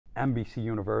NBC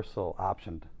Universal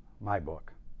optioned my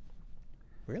book.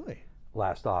 Really?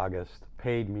 Last August,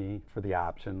 paid me for the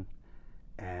option,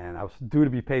 and I was due to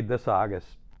be paid this August,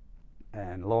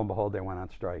 and lo and behold, they went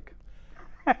on strike.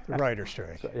 The writer's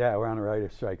strike. So, yeah, we're on a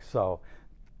writer's strike. So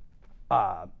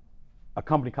a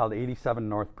company called 87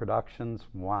 North Productions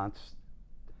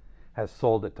has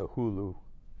sold it to Hulu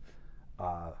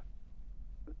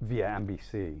via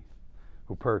NBC,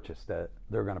 who purchased it.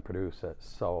 They're going to produce it.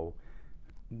 So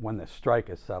when the strike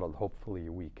is settled, hopefully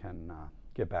we can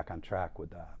get back on track with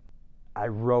that. I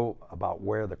wrote about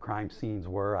where the crime scenes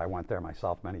were. I went there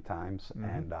myself many times,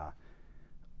 and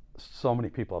so many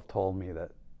people have told me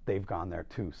that they've gone there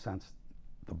too since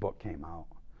the book came out.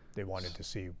 They wanted to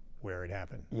see where it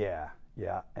happened. Yeah,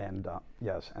 and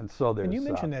yes, and so there's. And you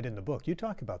mentioned that in the book. You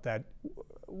talk about that.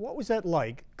 What was that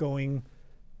like, going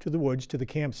to the woods, to the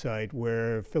campsite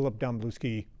where Philip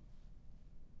Domblewski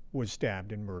was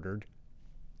stabbed and murdered?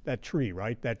 That tree,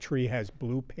 right? That tree has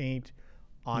blue paint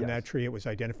on that tree. It was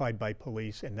identified by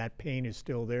police, and that paint is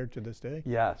still there to this day?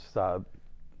 Yes.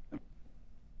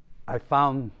 I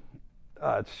found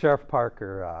Sheriff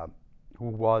Parker, who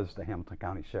was the Hamilton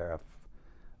County Sheriff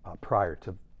prior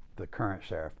to the current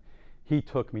sheriff. He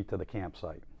took me to the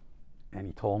campsite, and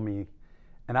he told me,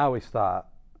 and I always thought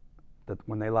that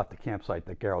when they left the campsite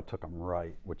that Garrow took them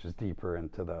right, which is deeper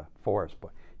into the forest,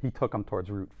 but he took them towards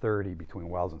Route 30 between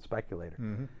Wells and Speculator.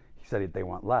 He said they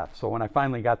went left. So when I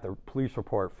finally got the police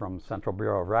report from Central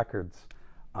Bureau of Records,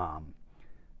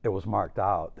 it was marked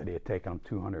out that he had taken them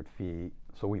 200 feet.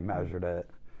 So we measured it,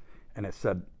 and it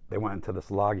said they went into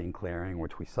this logging clearing,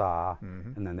 which we saw,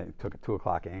 and then they took a 2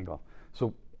 o'clock angle.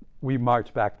 So we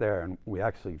marched back there, and we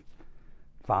actually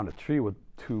found a tree with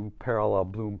 2 parallel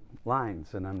blue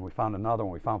lines, and then we found another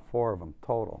one. We found 4 of them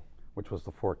total, which was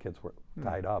the 4 kids were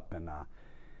tied up. And of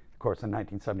course, in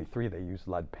 1973, they used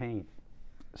lead paint.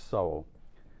 So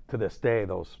to this day,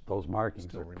 those markings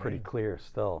still are pretty clear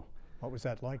still. What was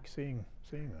that like, seeing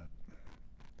that?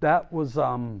 That was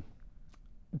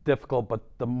difficult, but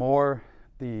the more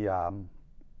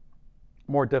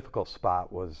difficult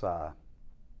spot was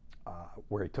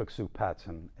where he took Sue Petz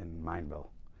in Mineville.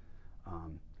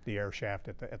 The air shaft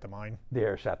at the mine? The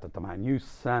air shaft at the mine. You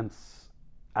sense,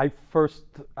 I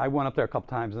went up there a couple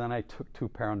times, and then I took 2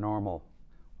 paranormal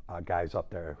guys up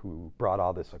there who brought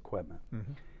all this equipment.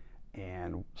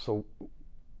 And so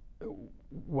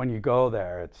when you go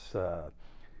there,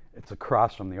 it's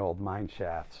across from the old mine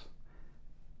shafts.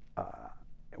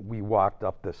 We walked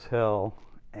up this hill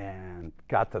and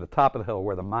got to the top of the hill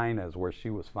where the mine is, where she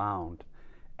was found,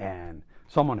 and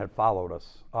someone had followed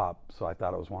us up, so I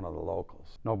thought it was one of the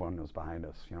locals. No one was behind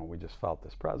us. You know, we just felt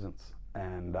this presence.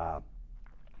 And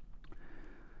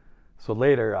so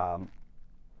later,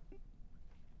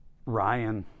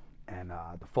 Ryan and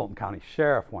the Fulton County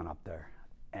Sheriff went up there,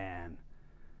 and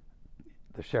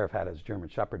the sheriff had his German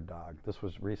Shepherd dog. This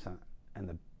was recent, and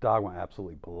the dog went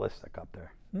absolutely ballistic up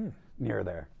there, near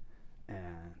there.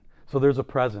 And so there's a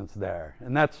presence there,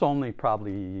 and that's only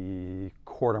probably a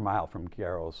quarter mile from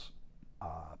Garrow's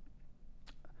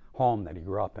home that he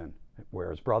grew up in,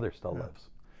 where his brother still lives.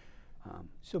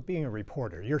 So being a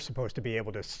reporter, you're supposed to be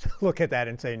able to look at that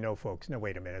and say, no, folks, no,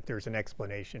 wait a minute, there's an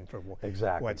explanation for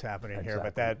what's happening here.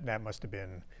 But that must have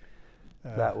been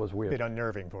that was weird. A bit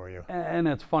unnerving for you. And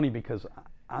it's funny because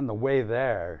on the way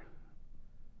there,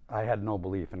 I had no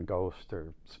belief in ghosts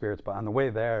or spirits, but on the way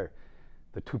there,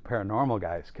 the 2 paranormal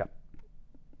guys kept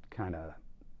kind of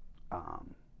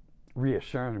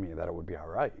reassuring me that it would be all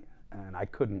right. And I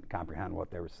couldn't comprehend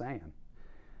what they were saying.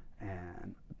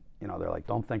 And you know, they're like,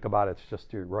 don't think about it, it's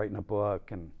just you're writing a book,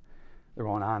 and they're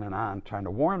going on and on trying to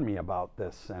warn me about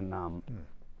this. And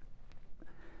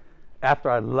after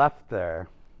I left there,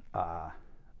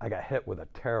 I got hit with a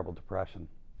terrible depression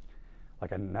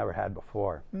like I never had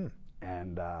before.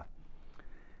 And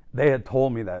they had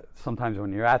told me that sometimes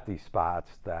when you're at these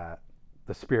spots that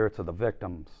the spirits of the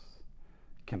victims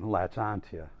can latch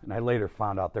onto you. And I later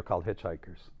found out they're called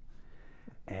hitchhikers.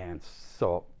 And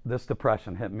so this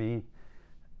depression hit me.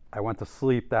 I went to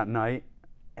sleep that night,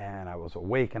 and I was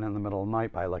awakened in the middle of the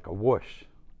night by like a whoosh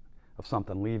of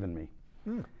something leaving me,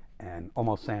 and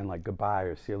almost saying like goodbye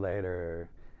or see you later,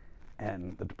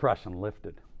 and the depression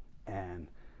lifted. And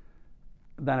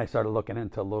then I started looking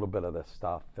into a little bit of this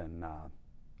stuff, and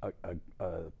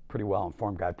a pretty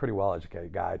well-informed guy, pretty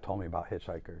well-educated guy told me about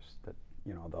hitchhikers, that,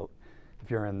 you know, if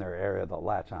you're in their area, they'll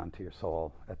latch onto your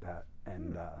soul at that,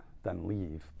 and then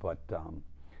leave. But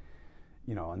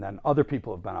you know, and then other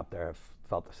people have been up there, have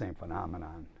felt the same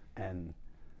phenomenon. And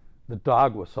the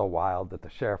dog was so wild that the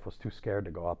sheriff was too scared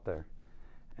to go up there.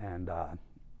 And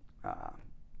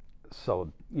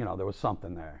So, you know, there was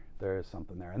something there. There is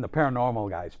something there. And the paranormal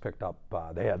guys picked up,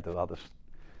 they had the other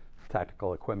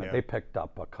tactical equipment. Yeah. They picked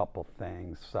up a couple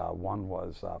things. One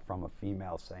was from a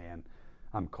female saying,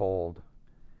 "I'm cold,"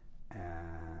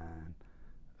 and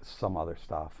some other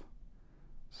stuff.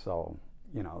 So,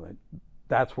 you know,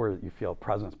 that's where you feel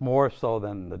presence, more so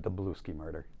than the Dabluski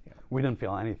murder. Yeah. We didn't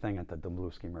feel anything at the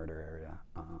Dabluski murder area.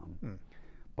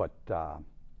 But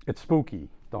it's spooky,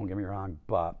 don't get me wrong,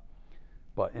 but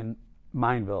in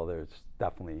Mineville, there's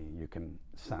definitely, you can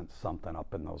sense something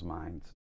up in those mines.